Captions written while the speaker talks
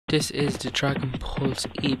This is the Dragon Pulse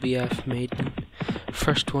E.B.F. Maiden.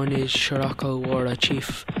 First one is Scirocco Wara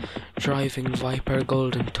Chief, Driving Viper,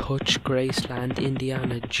 Golden Touch, Graceland,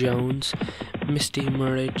 Indiana Jones, Misty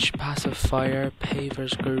Murridge, Passive Fire,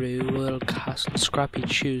 Pavers Guru, Royal Castle, Scrappy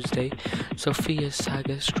Tuesday, Sophia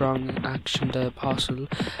Saga, Strong Action, The Apostle,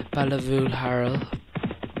 Ballavul Harrell,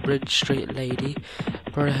 Bridge Street Lady,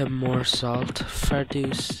 Burham Morsalt,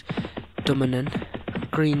 Ferdus Dumanin,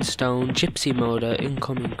 Greenstone, Gypsy Moda,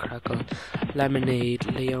 Incoming Crackle,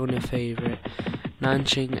 Lemonade, Leona Favourite,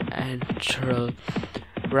 Nanching Entral,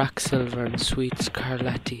 Rack Silver and Sweet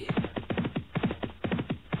Scarletti.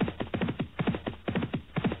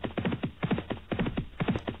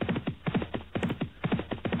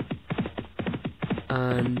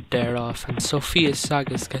 And they're off, and Sophia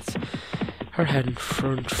Sagas gets her head in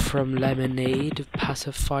front from Lemonade,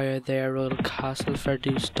 Passive Fire there, Royal Castle,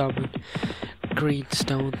 Verdus Domin,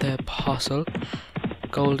 Greenstone, The Apostle,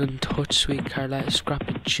 Golden Touch, Sweet Carlette,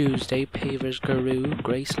 Scrappy Tuesday, Pavers Guru,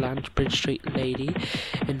 Graceland, Bridge Street Lady,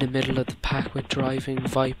 in the middle of the pack with Driving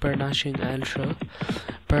Viper, Nashing Eltra,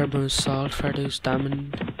 Bermu's Salt, Verdus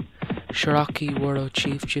Dammon, Scirocco Wara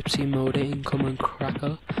Chief, Gypsy Moda, Incoming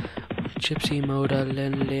Crackle, Gypsy Moda,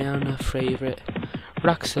 Leona Favourite,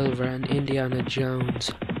 Rack Silver and Indiana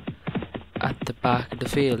Jones. At the back of the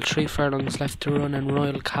field, 3 furlongs left to run, and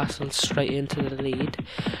Royal Castle straight into the lead.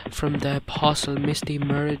 From The Apostle, Misty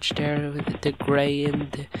Murridge there with the grey in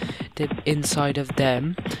the inside of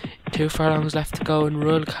them. 2 furlongs left to go, and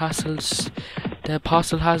The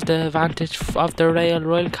Apostle has the advantage of the rail.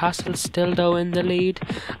 Royal Castle still though in the lead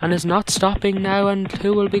and is not stopping now, and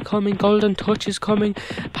who will be coming? Golden Touch is coming,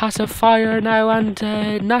 Passive Fire now, and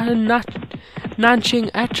Nanching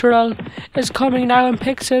Eteral is coming now and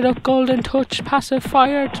picks it up. Golden Touch, Passive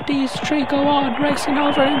Fire, these 3 go on, racing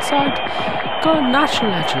over inside.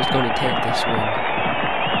 National Ledger is going to take this win.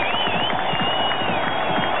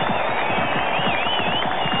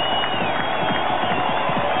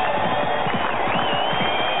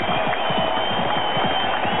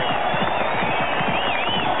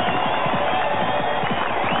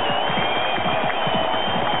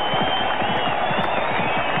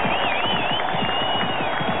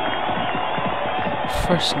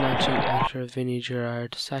 First Nanching Enter Vinnie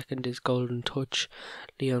Gerard, second is Golden Touch,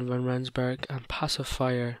 Leon van Rensburg, and Passive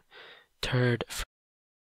Fire, third